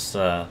 but just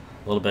a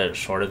little bit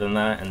shorter than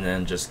that, and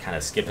then just kind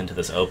of skip into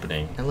this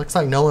opening. It looks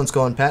like Nolan's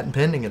going patent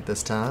pending at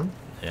this time.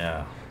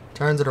 Yeah.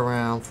 Turns it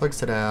around,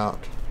 flicks it out,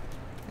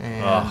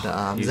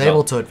 and is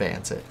able to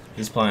advance it.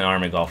 He's playing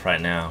Army golf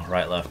right now,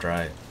 right, left,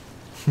 right.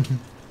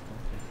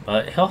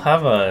 But he'll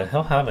have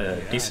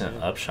a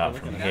decent upshot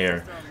from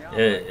here.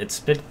 It's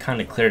been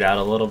kind of cleared out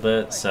a little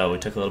bit, so we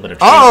took a little bit of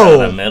trees out of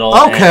the middle.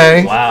 Okay.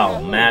 And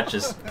wow, Matt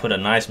just put a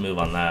nice move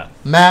on that.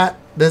 Matt,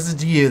 this is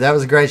to you. That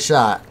was a great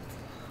shot.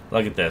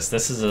 Look at this.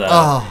 This is a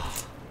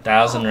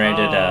 1,000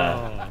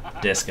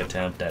 rated disc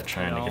attempt at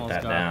trying to get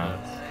that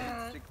down.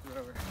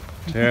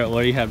 Jarrett,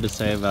 what do you have to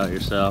say about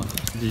yourself?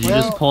 Did you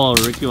just pull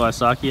a Ricky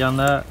Wysocki on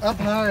that? Up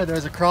higher,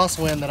 there's a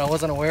crosswind that I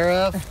wasn't aware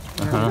of.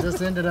 And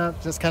just ended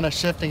up just kind of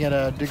shifting it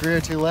a degree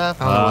or two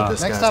left.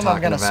 Next time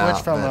I'm going to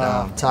switch from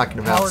a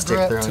power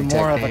grip to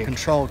more of a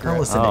control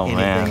grip. Oh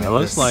man, it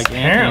looks like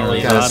apparently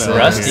this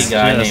rusty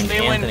guy named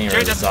Anthony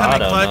Rosado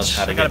knows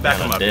how to get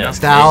down a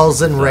disc.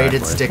 1,000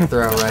 rated stick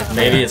throw right there.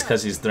 Maybe it's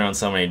because he's thrown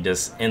so many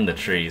discs in the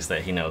trees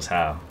that he knows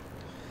how.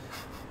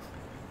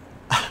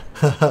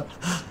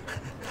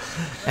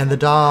 And the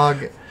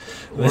dog,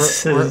 we're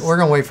going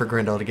to wait for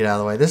Grindle to get out of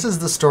the way. This is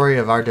the story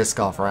of our disc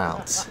golf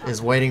rounds, is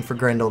waiting for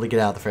Grindle to get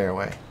out of the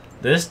fairway.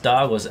 This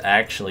dog was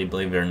actually,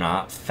 believe it or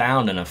not,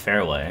 found in a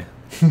fairway.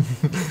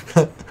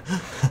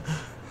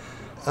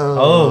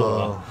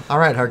 Oh. All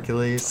right,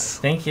 Hercules.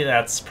 I think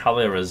that's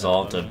probably a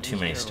result of too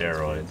many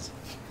steroids.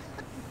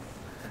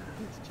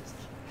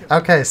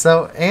 Okay,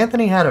 so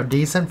Anthony had a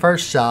decent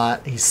first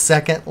shot. He's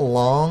second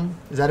long.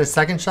 Is that his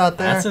second shot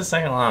there? That's his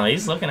second long.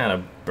 He's looking at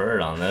a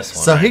bird on this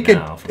one. So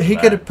right he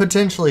could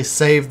potentially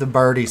save the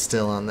birdie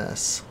still on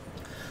this.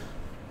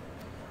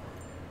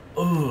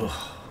 Ooh.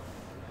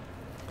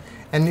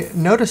 And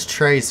notice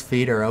Trey's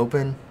feet are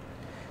open,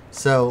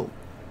 so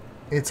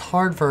it's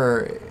hard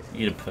for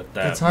you to put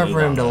that. It's hard for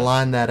him to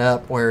line that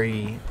up where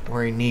he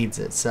needs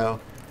it.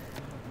 So.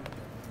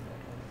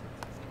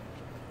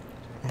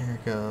 There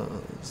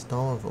goes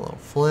Nolan with a little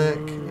flick,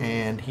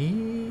 and he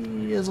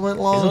went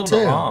long He's a little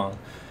bit long.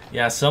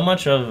 Yeah, so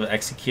much of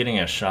executing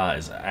a shot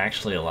is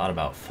actually a lot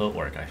about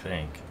footwork, I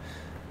think.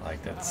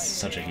 Like, that's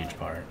such a huge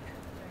part.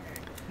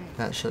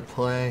 That should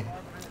play.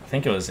 I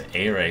think it was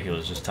A-Ray who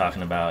was just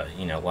talking about,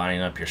 you know,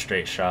 lining up your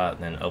straight shot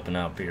and then open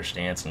up your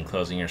stance and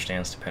closing your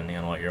stance depending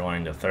on what you're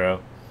wanting to throw.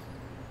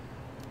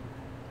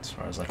 As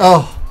far as like...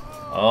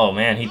 Oh,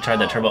 man, he tried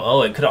that turbo.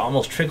 Oh, it could have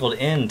almost trickled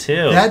in,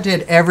 too. That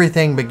did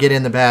everything but get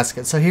in the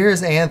basket. So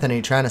here's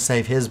Anthony trying to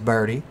save his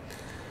birdie.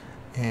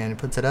 And he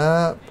puts it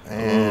up,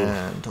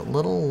 and a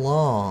little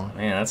long.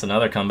 Man, that's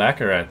another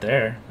comebacker right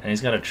there. And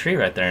he's got a tree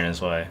right there in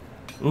his way.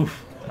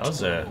 Oof, that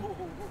was it.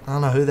 I don't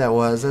know who that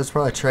was. That was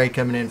probably Trey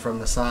coming in from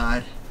the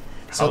side.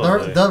 So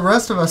the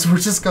rest of us, we're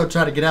just going to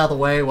try to get out of the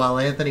way while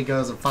Anthony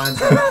goes and finds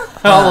them.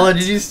 Oh,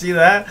 did you see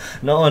that?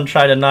 Nolan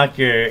tried to knock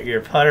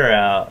your putter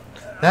out.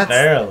 That's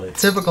barely.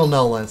 Typical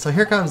Nolan. So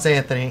here comes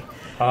Anthony.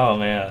 Oh,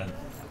 man.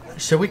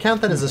 Should we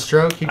count that as a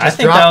stroke? He just I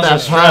think dropped that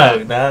was a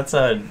stroke. That's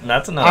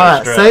another All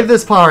right, stroke. save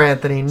this par,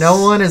 Anthony.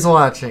 No one is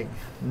watching.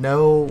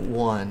 No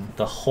one.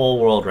 The whole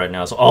world right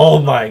now is.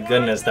 Oh my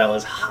goodness, that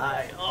was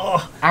high.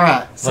 Oh. All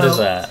right. What is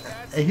that?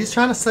 He's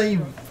trying to say.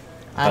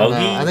 I don't know.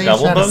 I think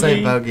Double he's trying to say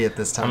bogey? bogey at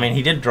this time. I mean,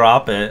 he did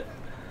drop it.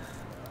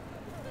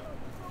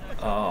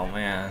 Oh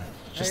man,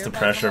 just the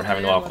pressure of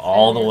having to walk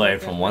all the way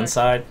from one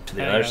side to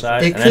the other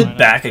side and then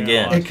back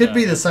again. It could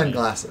be the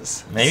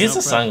sunglasses. Maybe it's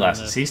the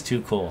sunglasses. He's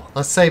too cool.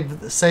 Let's save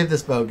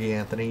this bogey,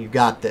 Anthony. You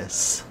got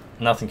this.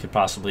 Nothing could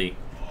possibly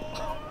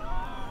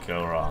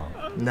go wrong.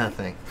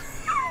 Nothing.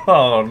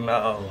 Oh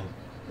no.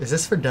 Is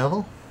this for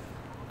double?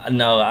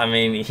 No, I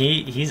mean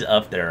he's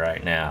up there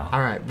right now. All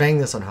right, bang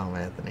this one home,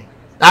 Anthony.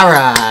 All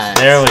right.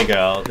 There we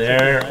go.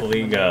 There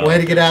we go. Way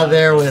to get out of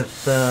there with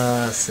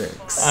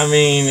 6. I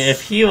mean,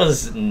 if he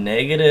was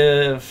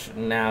negative,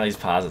 now he's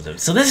positive.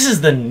 So this is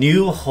the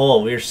new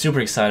hole. We're super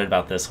excited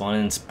about this one.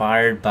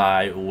 Inspired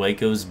by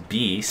Waco's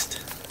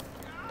Beast.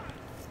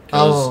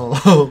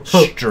 Goes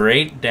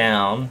straight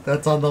down.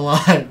 That's on the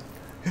line.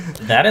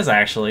 That is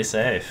actually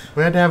safe.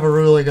 We had to have a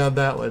ruling on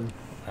that one.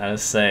 That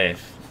is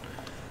safe.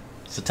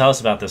 So tell us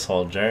about this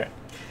hole, Jarrett.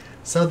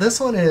 So this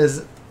one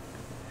is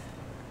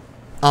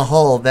a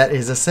hole that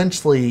is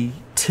essentially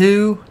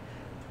 2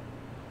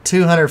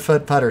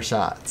 200-foot putter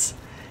shots.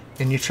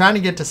 And you're trying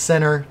to get to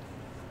center,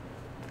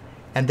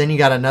 and then you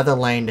got another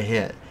lane to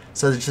hit.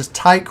 So there's just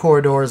tight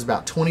corridors,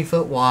 about 20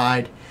 foot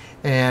wide,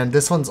 and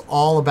this one's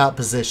all about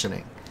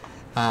positioning.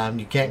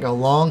 You can't go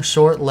long,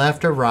 short,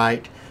 left, or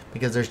right,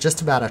 because there's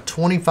just about a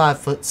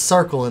 25-foot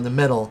circle in the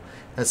middle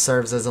that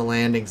serves as a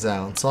landing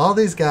zone. So all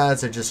these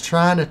guys are just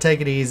trying to take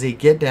it easy,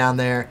 get down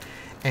there,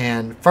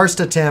 and first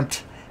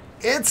attempt,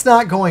 it's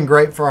not going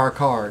great for our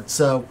card.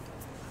 So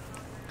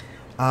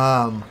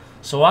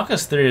walk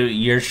us through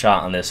your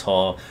shot on this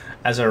hole.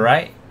 As a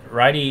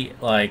righty,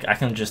 like I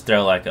can just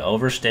throw like an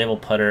overstable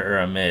putter or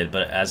a mid,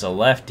 but as a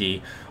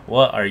lefty,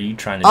 what are you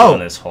trying to do on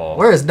this hole?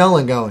 Where is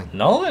Nolan going?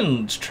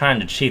 Nolan's trying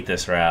to cheat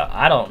this route.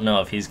 I don't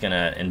know if he's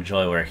gonna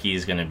enjoy where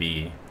he's gonna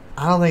be.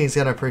 I don't think he's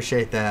gonna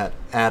appreciate that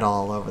at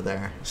all over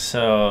there.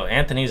 So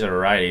Anthony's a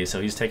righty, so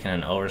he's taking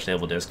an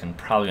overstable disc and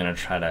probably gonna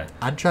try to.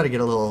 I'd try to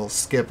get a little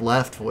skip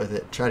left with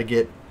it. Try to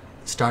get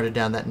started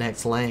down that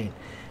next lane.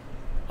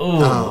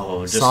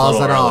 Ooh, just saws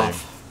a little it early.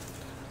 off.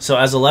 So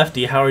as a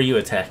lefty, how are you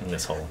attacking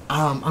this hole?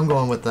 I'm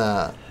going with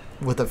a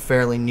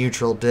fairly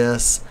neutral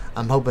disc.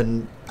 I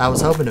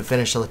was hoping to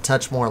finish a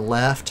touch more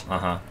left.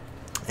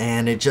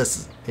 And it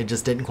just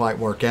didn't quite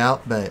work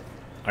out. But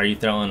are you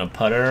throwing a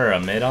putter or a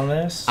mid on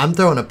this? I'm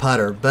throwing a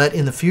putter, but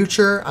in the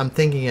future, I'm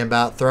thinking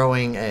about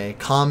throwing a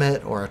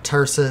Comet or a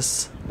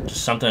Tersus.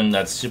 Just something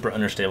that's super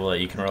unstable that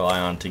you can rely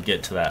on to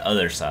get to that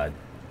other side.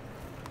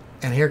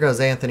 And here goes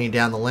Anthony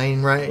down the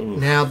lane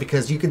now,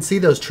 because you can see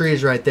those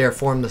trees right there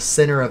form the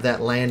center of that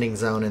landing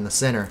zone in the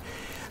center.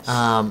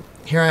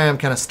 Here I am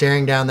kind of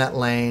staring down that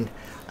lane.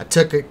 I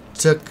took a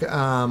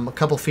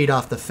couple feet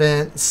off the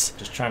fence.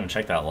 Just trying to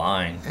check that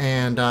line.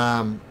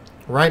 And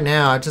right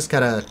now I just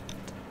got a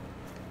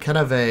kind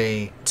of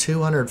a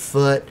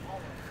 200-foot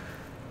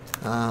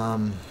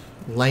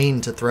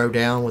lane to throw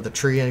down with a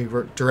tree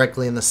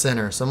directly in the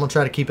center. So I'm going to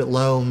try to keep it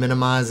low,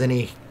 minimize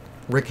any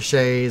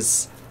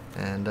ricochets,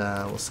 and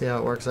we'll see how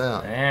it works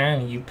out.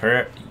 And you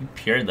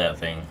pured that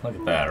thing. Look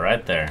at that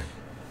right there.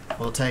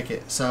 We'll take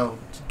it. So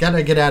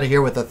gotta get out of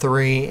here with a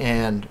 3,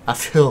 and I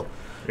feel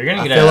you're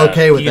gonna get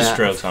okay with few that.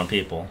 Strokes on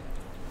people.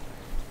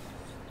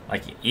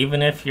 Like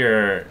even if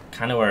you're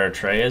kind of where a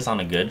tray is on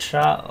a good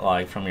shot,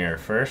 like from your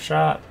first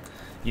shot,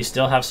 you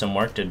still have some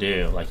work to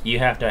do. Like you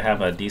have to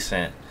have a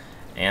decent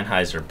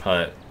Anheuser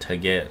putt to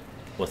get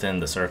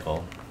within the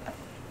circle.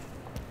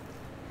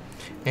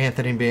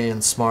 Anthony being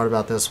smart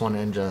about this one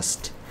and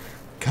just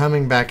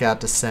coming back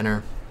out to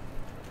center.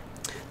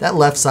 That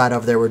left side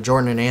over there where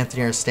Jordan and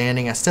Anthony are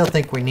standing, I still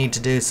think we need to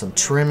do some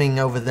trimming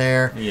over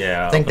there.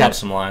 Yeah, I think open up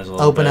some lines a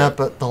little open bit.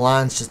 up the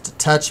lines just a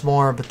touch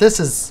more. But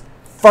this is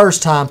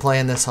first time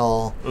playing this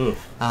hole.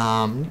 Oof.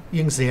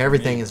 You can see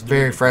everything is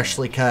very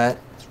freshly cut,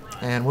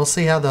 and we'll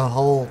see how the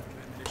hole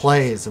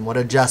plays and what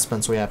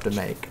adjustments we have to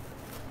make.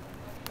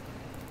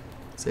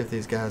 See if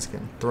these guys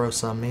can throw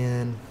some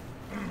in.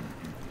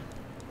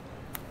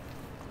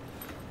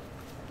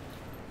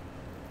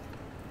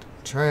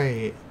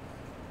 Trey.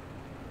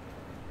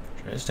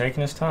 Trey's taking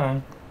his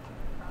time.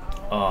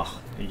 Oh,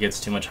 he gets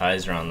too much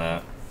hyzer on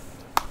that.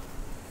 I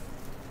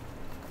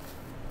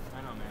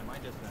know, man.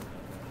 Mine just bent up.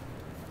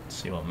 Let's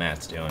see what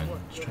Matt's doing.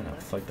 Just trying to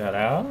flick that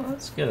out.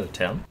 That's a good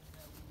attempt.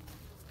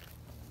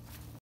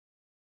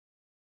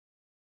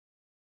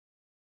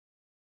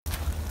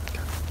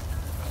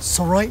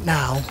 So right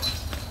now,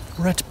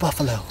 we're at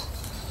Buffalo,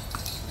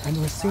 and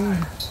we're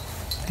seeing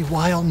the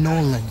wild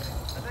Nolan. I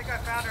think I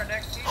found our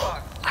next tee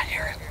box. I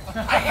hear him.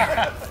 I hear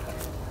him.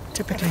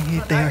 Typically,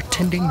 they are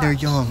tending their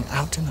young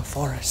out in the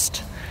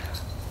forest.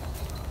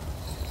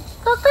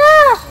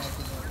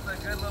 It's a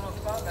good little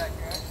spot back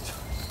here.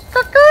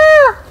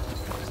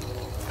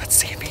 Let's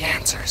see if he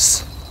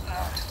answers.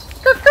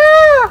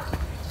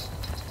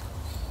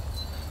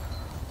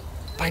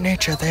 By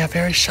nature, they are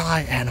very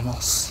shy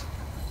animals.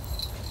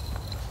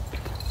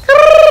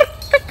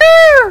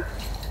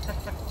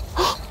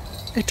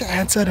 It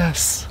answered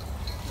us.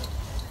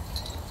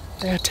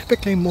 They are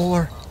typically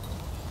more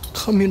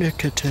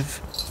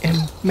communicative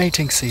in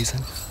mating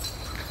season.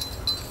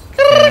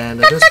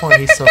 And at this point,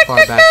 he's so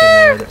far back in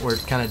there that we're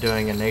kind of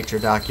doing a nature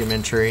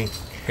documentary.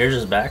 Here's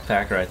his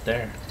backpack right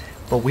there.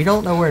 But we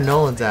don't know where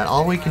Nolan's at.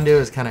 All we can do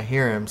is kind of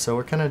hear him. So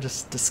we're kind of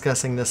just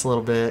discussing this a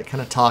little bit,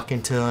 kind of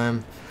talking to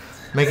him,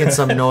 making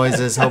some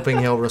noises, hoping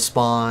he'll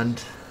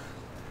respond.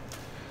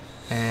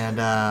 And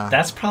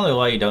That's probably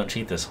why you don't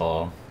cheat this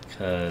hole,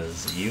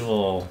 because you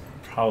will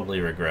probably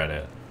regret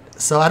it.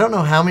 so I don't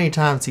know how many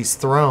times he's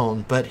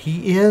thrown, but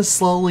he is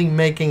slowly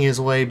making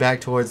his way back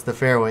towards the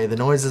fairway. The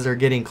noises are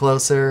getting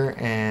closer,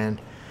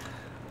 and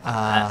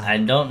I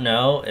don't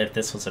know if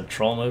this was a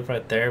troll move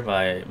right there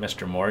by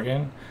Mr.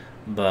 Morgan,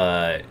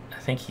 but I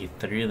think he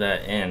threw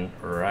that in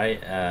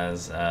right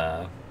as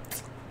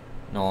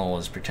Nolan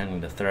was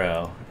pretending to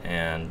throw,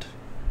 and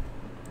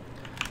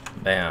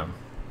bam.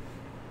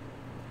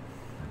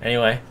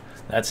 Anyway,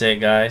 that's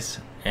it, guys,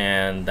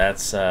 and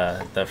that's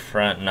the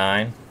front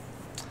 9.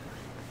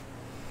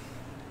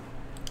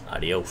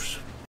 Adios.